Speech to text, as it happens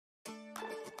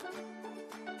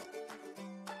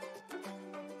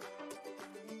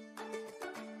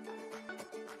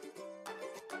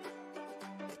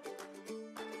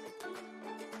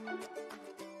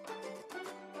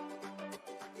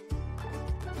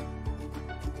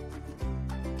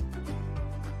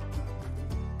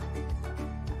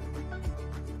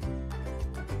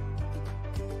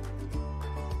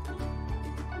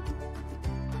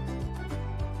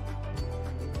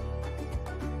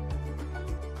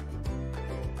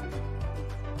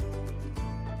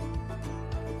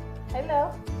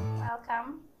Hello,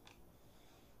 welcome.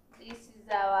 This is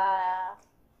our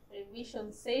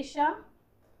revision session.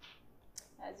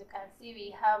 As you can see,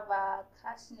 we have a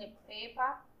KASNEB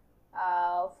paper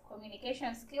of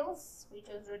communication skills, which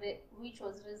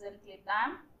was recently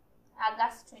done,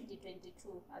 August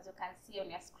 2022, as you can see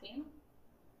on your screen.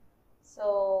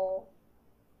 So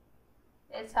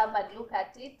let's have a look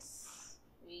at it.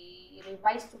 We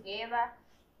revise together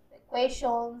the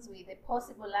questions with the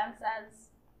possible answers,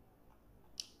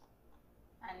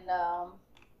 and I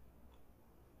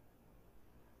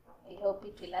hope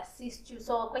it will assist you.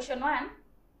 So question 1,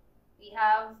 we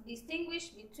have distinguish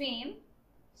between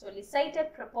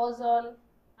solicited proposal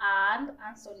and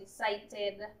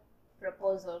unsolicited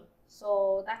proposal.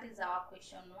 So that is our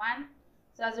question 1.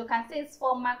 So as you can see, it's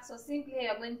 4 marks. So simply we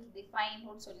are going to define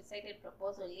what solicited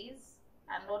proposal is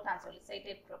and what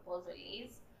unsolicited proposal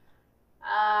is.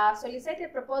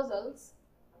 Solicited proposals,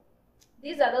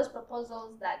 these are those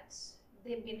proposals that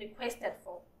they've been requested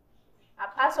for.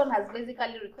 A person has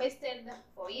basically requested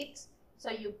for it,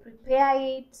 so you prepare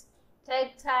it,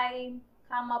 take time,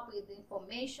 come up with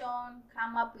information,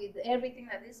 come up with everything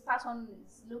that this person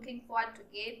is looking forward to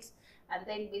get, and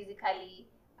then basically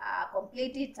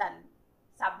complete it and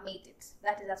submit it.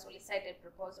 That is a solicited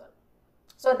proposal.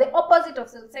 So the opposite of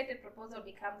solicited proposal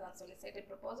becomes unsolicited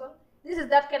proposal. This is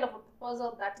that kind of a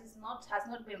proposal that has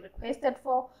not been requested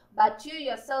for, but you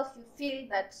yourself, you feel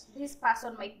that this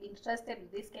person might be interested in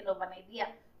this kind of an idea.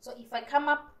 So if I come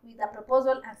up with a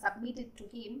proposal and submit it to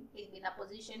him, he'll be in a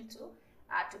position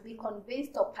to be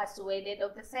convinced or persuaded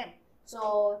of the same.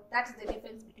 So that's the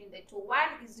difference between the two.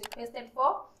 One is requested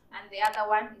for and the other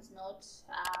one is not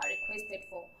requested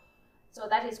for. So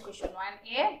that is question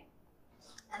 1A.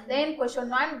 And then question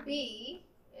 1B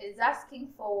is asking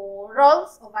for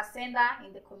roles of a sender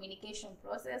in the communication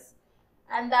process.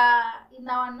 And in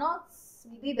our notes,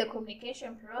 we did the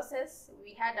communication process.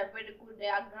 We had a very good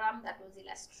diagram that was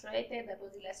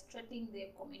illustrating the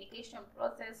communication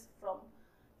process from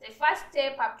the first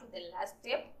step up to the last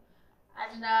step.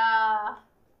 And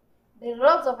the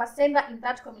roles of a sender in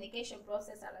that communication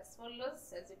process are as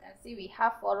follows. As you can see, we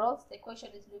have 4 roles. The question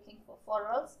is looking for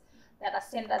 4 roles that a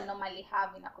sender normally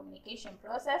have in a communication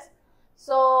process.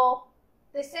 So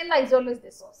the sender is always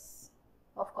the source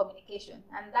of communication,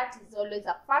 and that is always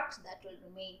a fact that will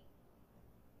remain.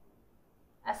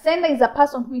 A sender is a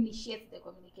person who initiates the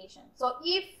communication. So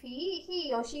if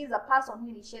he or she is a person who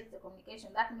initiates the communication,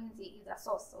 that means he is a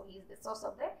source. So he is the source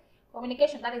of the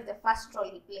communication. That is the first role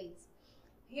he plays.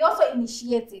 He also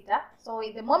initiates it. So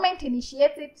the moment he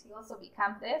initiates it, he also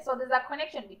becomes there. So there's a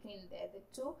connection between the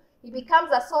two. He becomes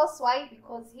a source. Why?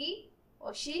 Because he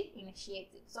or she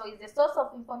initiates it. So he's the source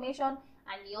of information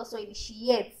and he also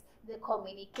initiates the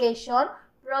communication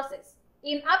process.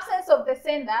 In absence of the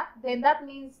sender, then that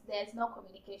means there's no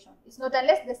communication. It's not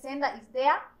unless the sender is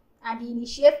there and he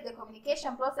initiates the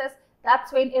communication process,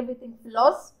 that's when everything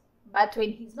flows. But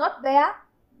when he's not there,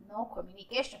 no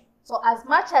communication. So as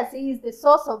much as he is the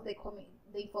source of the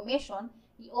information,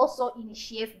 he also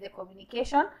initiates the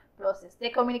communication process. The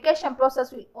communication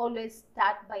process will always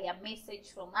start by a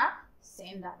message from a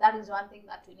sender. That is one thing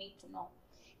that we need to know.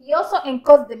 He also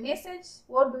encodes the message.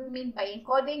 What do we mean by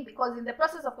encoding? Because in the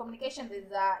process of communication,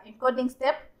 there's an encoding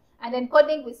step. And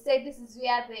encoding, we say this is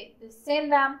where the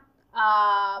sender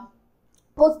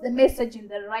puts the message in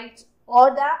the right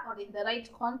order or in the right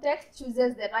context,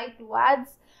 chooses the right words,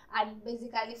 and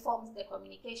basically forms the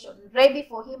communication, ready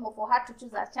for him or for her to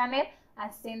choose a channel and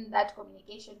send that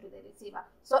communication to the receiver.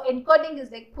 So encoding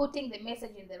is like putting the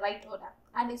message in the right order,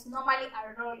 and it's normally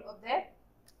a role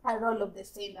of the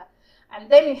sender. And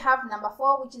then we have number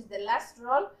 4, which is the last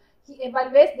role. He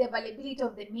evaluates the availability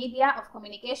of the media of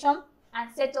communication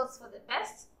and settles for the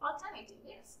best alternative.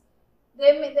 Yes,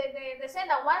 the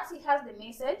sender, once he has the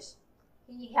message,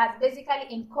 he has basically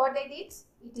encoded it.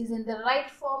 It is in the right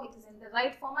form. It is in the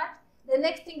right format. The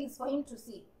next thing is for him to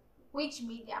see which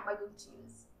media am I going to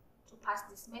use to pass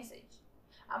this message.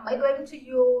 Am I going to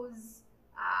use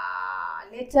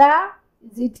letter?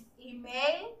 Is it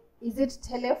email? Is it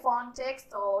telephone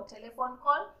text or telephone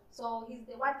call? So he's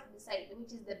the one to decide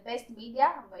which is the best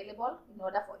media available in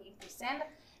order for him to send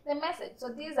the message. So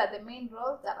these are the main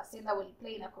roles that a sender will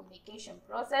play in a communication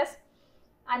process.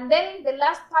 And then the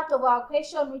last part of our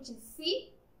question, which is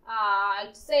C,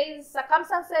 it says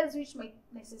circumstances which may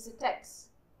necessitate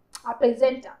a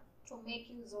presenter to make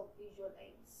use of visual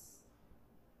aids.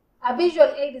 A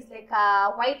visual aid is like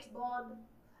a whiteboard,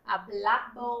 a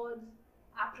blackboard,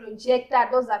 a projector.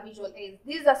 Those are visual aids.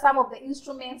 These are some of the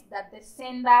instruments that the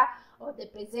sender or the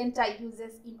presenter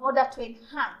uses in order to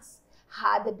enhance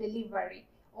the delivery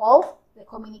of the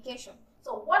communication.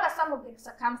 So what are some of the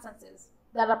circumstances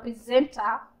that a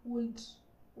presenter would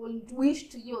wish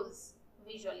to use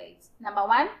visual aids? Number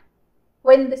one,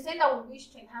 when the sender would wish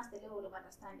to enhance the level of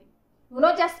understanding.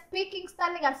 Just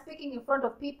standing and speaking in front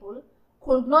of people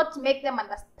could not make them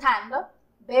understand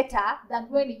better than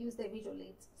when you use the visual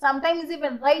aids. Sometimes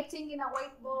even writing in a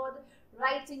whiteboard,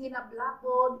 writing in a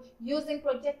blackboard, using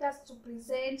projectors to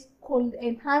present could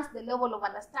enhance the level of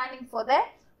understanding for the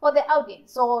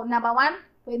audience. So number one,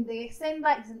 when the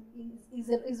sender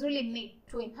is really need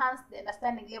to enhance the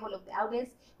understanding level of the audience,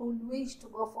 who would wish to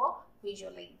go for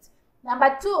visual aids.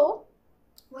 Number two,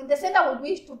 when the sender would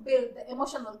wish to build the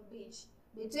emotional bridge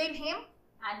between him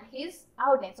and his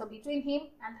audience, or between him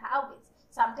and her audience,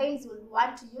 sometimes we'll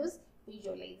want to use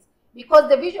visual aids, because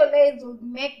the visual aids will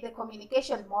make the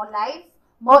communication more live,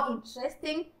 more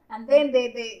interesting, and then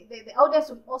the audience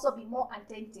will also be more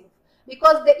attentive.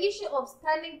 Because the issue of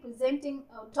standing, presenting,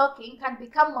 or talking can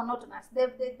become monotonous.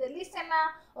 The listener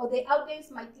or the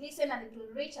audience might listen, and it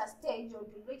will reach a stage, or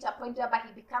it will reach a point where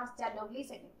he becomes tired of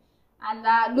listening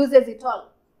and loses it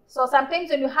all. So sometimes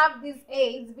when you have these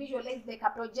aids, visual aids like a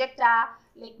projector,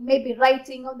 like maybe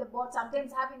writing on the board,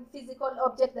 sometimes having physical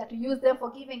objects that you use them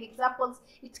for giving examples,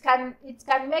 it can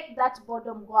make that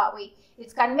boredom go away.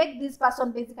 It can make this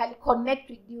person basically connect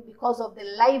with you because of the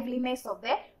liveliness of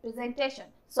the presentation.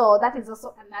 So that is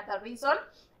also another reason.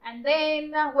 And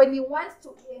then when you want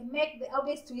to make the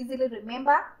audience to easily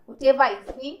remember whatever is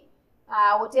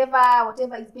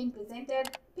being presented,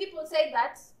 people say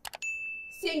that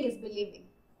seeing is believing.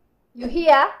 You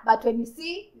hear, but when you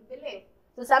see, you believe.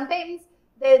 So sometimes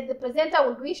the presenter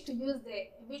would wish to use the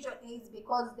visual aids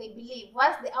because they believe.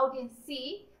 Once the audience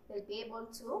see, they'll be able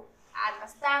to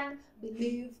understand,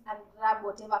 believe, and grab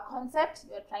whatever concept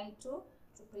you're trying to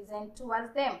present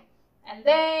towards them. And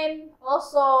then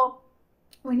also,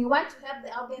 when you want to help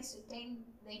the audience retain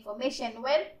the information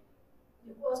well,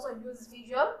 you also use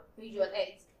visual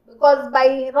aids. Because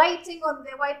by writing on the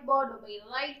whiteboard, or by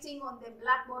writing on the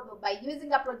blackboard, or by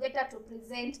using a projector to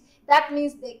present, that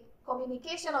means the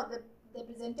communication of the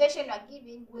presentation you are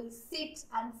giving will sit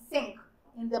and sink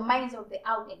in the minds of the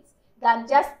audience than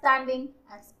just standing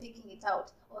and speaking it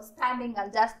out, or standing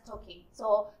and just talking.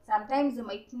 So sometimes you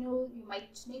might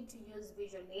need to use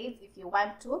visual aids if you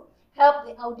want to help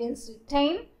the audience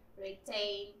retain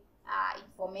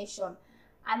information.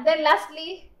 And then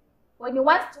lastly, when you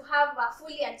want to have a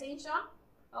fully attention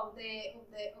of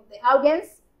the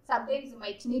audience, sometimes you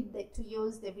might need to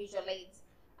use the visual aids.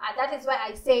 That is why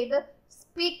I said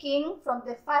speaking from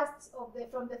the first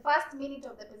minute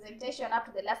of the presentation up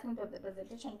to the last minute of the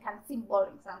presentation can seem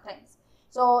boring sometimes.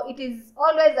 So it is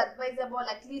always advisable,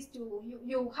 at least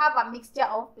you have a mixture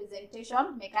of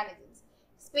presentation mechanisms.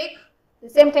 Speak, the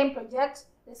same time project,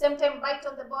 the same time write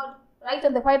on the board, write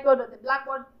on the whiteboard or the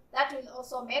blackboard. That will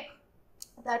also make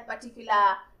that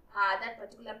particular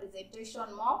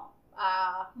presentation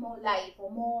more live, or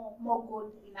more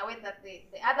good, in a way that the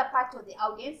other part of the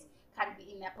audience can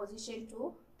be in a position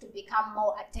to become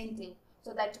more attentive,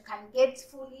 so that you can get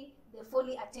the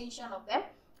fully attention of the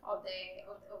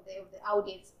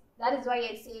audience. That is why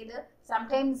I said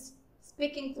sometimes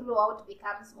speaking throughout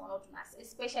becomes monotonous,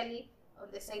 especially on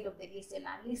the side of the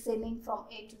listener. Listening from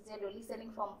A to Z, or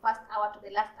listening from first hour to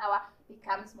the last hour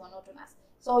becomes monotonous.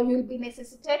 So you'll be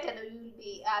necessitated,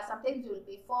 or sometimes you'll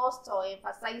be forced or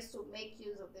emphasized to make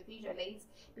use of the visual aids,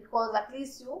 because at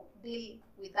least you deal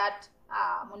with that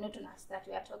monotonous that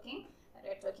we're talking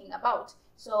about.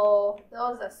 So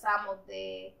those are some of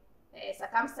the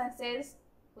circumstances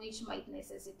which might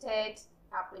necessitate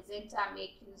a presenter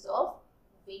make use of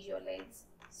visual aids.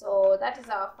 So that is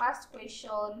our first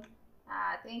question.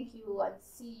 Thank you, and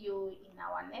see you in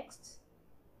our next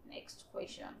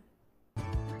question.